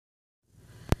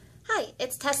Hi,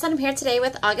 it's Tess and I'm here today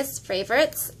with August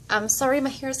favorites. I'm sorry my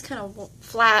hair is kind of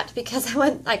flat because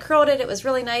I curled it, it was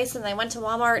really nice, and I went to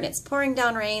Walmart and it's pouring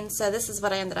down rain, so this is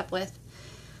what I ended up with.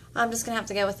 I'm just going to have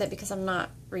to go with it because I'm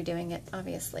not redoing it,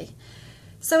 obviously.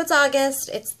 So it's August,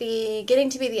 it's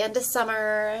getting to be the end of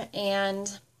summer,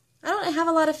 and I don't have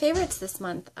a lot of favorites this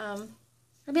month. I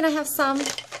mean, I have some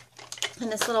in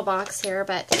this little box here,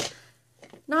 but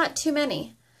not too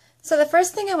many. So the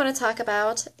first thing I want to talk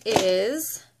about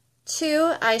is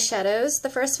two eyeshadows. The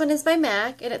first one is by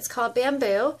MAC, and it's called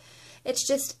Bamboo. It's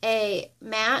just a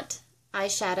matte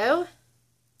eyeshadow,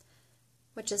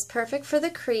 which is perfect for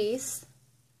the crease.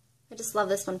 I just love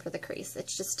this one for the crease.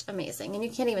 It's just amazing, and you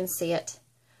can't even see it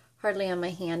hardly on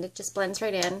my hand. It just blends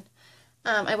right in.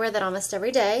 I wear that almost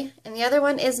every day. And the other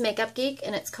one is Makeup Geek,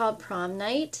 and it's called Prom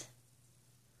Night.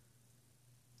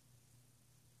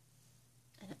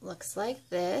 And it looks like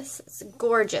this. It's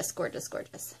gorgeous, gorgeous,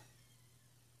 gorgeous.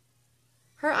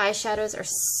 Her eyeshadows are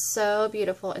so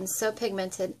beautiful and so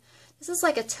pigmented. This is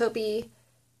like a taupey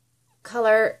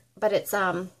color, but it's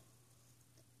has,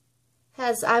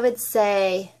 I would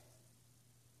say,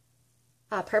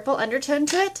 a purple undertone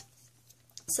to it.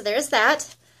 So there's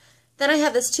that. Then I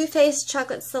have this Too Faced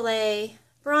Chocolate Soleil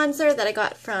bronzer that I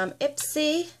got from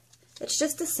Ipsy. It's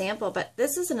just a sample, but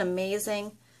this is an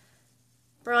amazing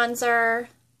bronzer.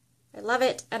 I love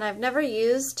it, and I've never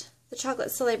used the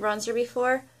Chocolate Soleil bronzer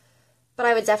before, but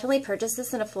I would definitely purchase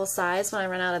this in a full size when I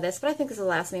run out of this, but I think this will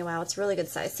last me a while. It's a really good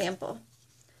size sample.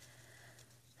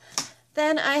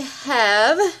 Then I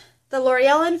have the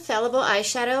L'Oreal Infallible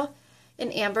Eyeshadow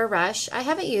in Amber Rush. I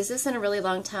haven't used this in a really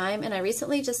long time, and I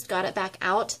recently just got it back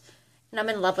out, and I'm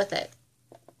in love with it.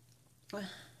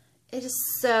 It is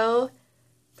so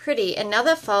pretty, and now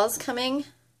that fall's coming,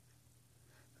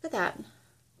 look at that.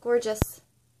 Gorgeous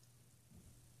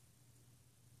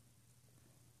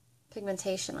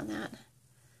pigmentation on that.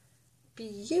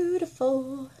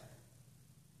 Beautiful.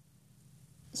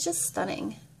 It's just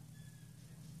stunning.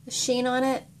 The sheen on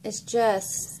it is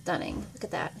just stunning. Look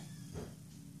at that.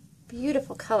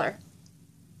 Beautiful color.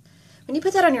 When you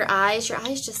put that on your eyes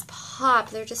just pop.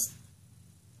 They're just,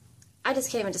 I just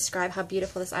can't even describe how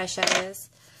beautiful this eyeshadow is.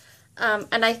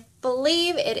 And I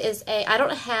believe it is I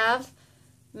don't have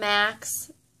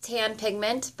MAC's Tan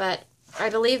Pigment, but I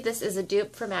believe this is a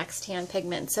dupe for MAC's Tan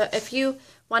Pigment. So if you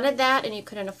wanted that and you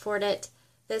couldn't afford it,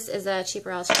 this is a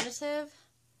cheaper alternative.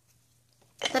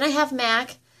 Then I have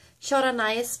MAC Showed on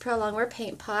Ice Pro Longwear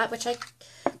Paint Pot, which I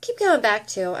keep going back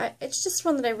to. It's just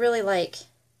one that I really like.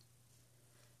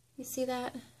 You see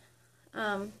that?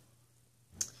 Find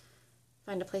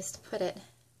a place to put it.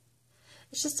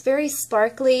 It's just very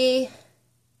sparkly,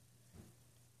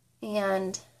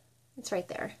 and it's right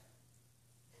there.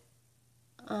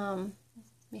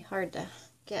 Be hard to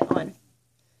get on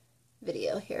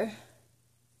video here.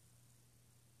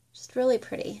 Just really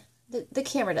pretty. The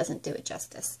camera doesn't do it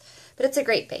justice, but it's a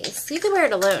great base. You can wear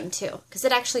it alone too, because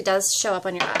it actually does show up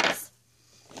on your eyes.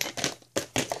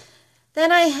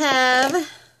 Then I have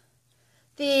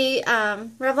the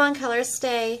Revlon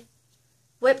Colorstay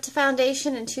Whipped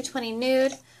Foundation in 220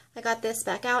 Nude. I got this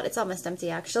back out. It's almost empty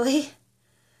actually.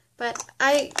 But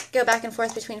I go back and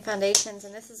forth between foundations,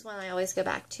 and this is one I always go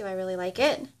back to. I really like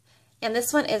it. And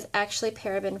this one is actually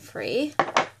paraben free.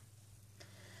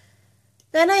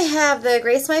 Then I have the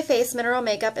Grace My Face Mineral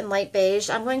Makeup in Light Beige.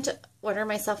 I'm going to order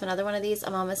myself another one of these.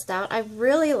 I'm almost out. I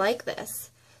really like this.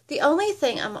 The only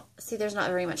thing, see, there's not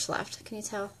very much left. Can you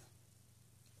tell?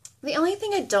 The only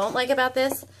thing I don't like about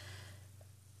this,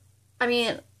 I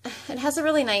mean, it has a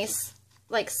really nice,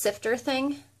 like, sifter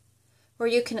thing where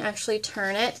you can actually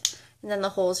turn it and then the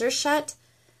holes are shut.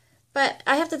 But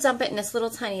I have to dump it in this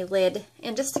little tiny lid.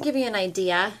 And just to give you an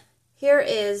idea, here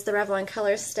is the Revlon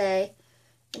Colorstay.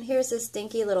 And here's this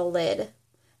dinky little lid. And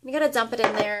you gotta dump it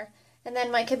in there. And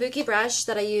then my Kabuki brush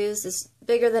that I use is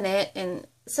bigger than it, and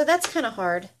so that's kind of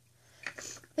hard.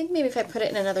 I think maybe if I put it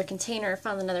in another container,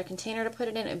 found another container to put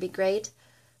it in, it would be great.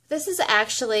 This is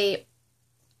actually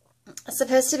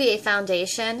supposed to be a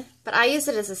foundation, but I use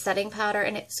it as a setting powder,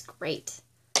 and it's great.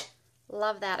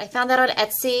 Love that. I found that on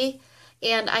Etsy,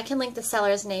 and I can link the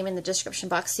seller's name in the description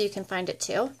box so you can find it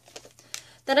too.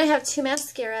 Then I have two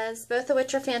mascaras, both of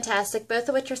which are fantastic, both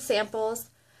of which are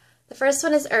samples. The first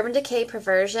one is Urban Decay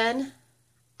Perversion.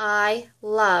 I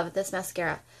love this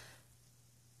mascara.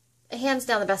 Hands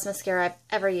down the best mascara I've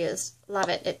ever used. Love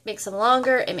it. It makes them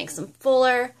longer, it makes them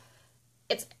fuller.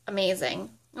 It's amazing.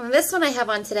 And this one I have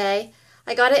on today,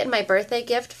 I got it in my birthday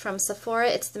gift from Sephora.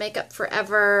 It's the Makeup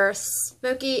Forever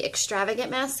Smoky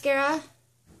Extravagant Mascara.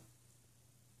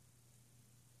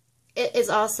 It is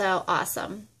also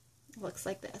awesome. It looks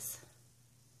like this.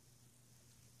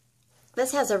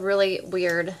 This has a really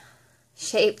weird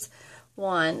shaped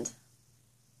wand.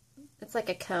 It's like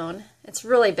a cone. It's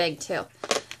really big too.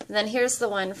 And then here's the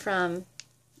one from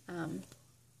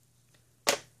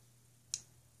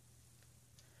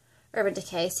Urban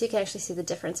Decay, so you can actually see the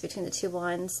difference between the two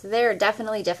wands. They're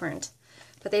definitely different,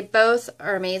 but they both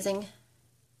are amazing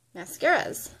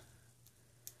mascaras.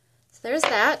 So there's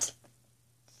that.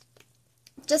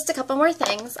 Just a couple more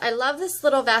things. I love this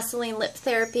little Vaseline Lip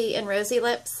Therapy in Rosy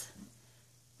Lips.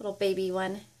 Little baby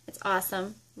one. It's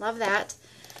awesome. Love that.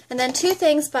 And then two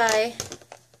things by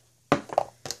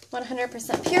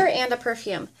 100% Pure and a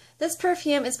perfume. This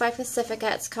perfume is by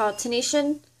Pacifica. It's called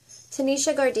Tanisha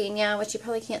Gardenia, which you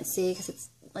probably can't see because it's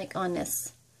like on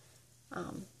this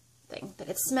thing. But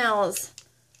it smells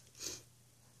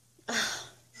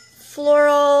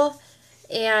floral,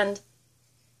 and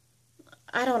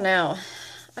I don't know.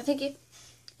 I think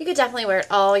you could definitely wear it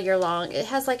all year long. It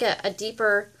has like a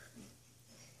deeper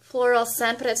floral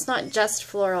scent, but it's not just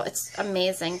floral. It's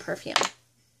amazing perfume.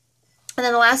 And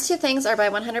then the last two things are by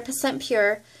 100%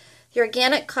 Pure. The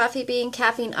Organic Coffee Bean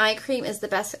Caffeine Eye Cream is the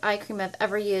best eye cream I've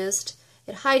ever used.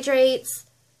 It hydrates.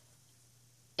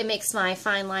 It makes my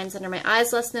fine lines under my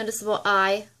eyes less noticeable.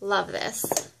 I love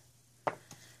this.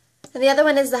 And the other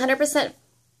one is the 100%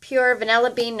 Pure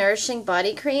Vanilla Bean Nourishing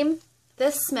Body Cream.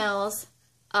 This smells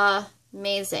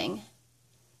amazing.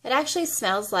 It actually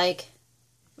smells like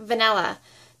vanilla.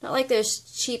 Not like those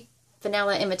cheap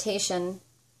vanilla imitation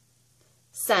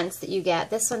scents that you get.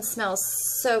 This one smells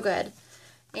so good.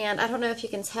 And I don't know if you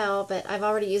can tell, but I've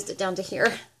already used it down to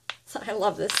here. So I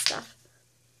love this stuff.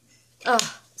 Oh,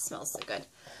 it smells so good.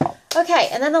 Okay,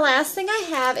 and then the last thing I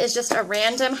have is just a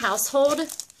random household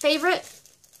favorite.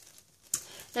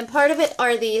 And part of it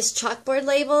are these chalkboard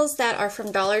labels that are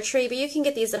from Dollar Tree, but you can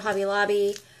get these at Hobby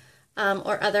Lobby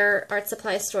or other art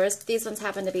supply stores. But these ones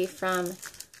happen to be from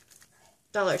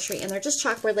Dollar Tree, and they're just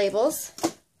chalkboard labels.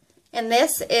 And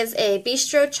this is a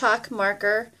Bistro chalk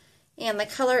marker, and the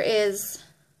color is,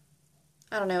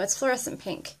 I don't know, it's fluorescent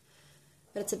pink.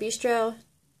 But it's a Bistro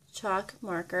chalk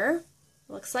marker.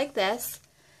 It looks like this.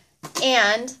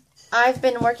 And I've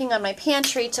been working on my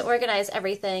pantry to organize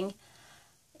everything.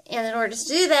 And in order to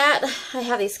do that, I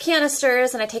have these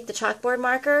canisters, and I take the chalkboard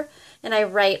marker and I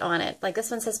write on it. Like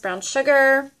this one says brown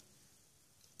sugar.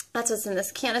 That's what's in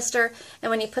this canister. And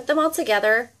when you put them all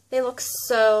together, they look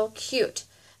so cute.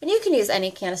 And you can use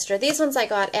any canister. These ones I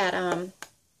got at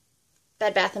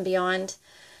Bed Bath & Beyond.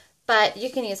 But you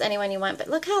can use any one you want. But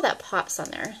look how that pops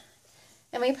on there.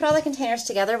 And when you put all the containers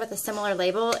together with a similar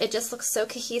label, it just looks so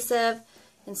cohesive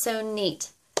and so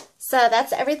neat. So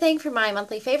that's everything for my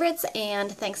monthly favorites.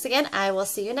 And thanks again. I will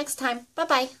see you next time.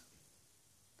 Bye-bye.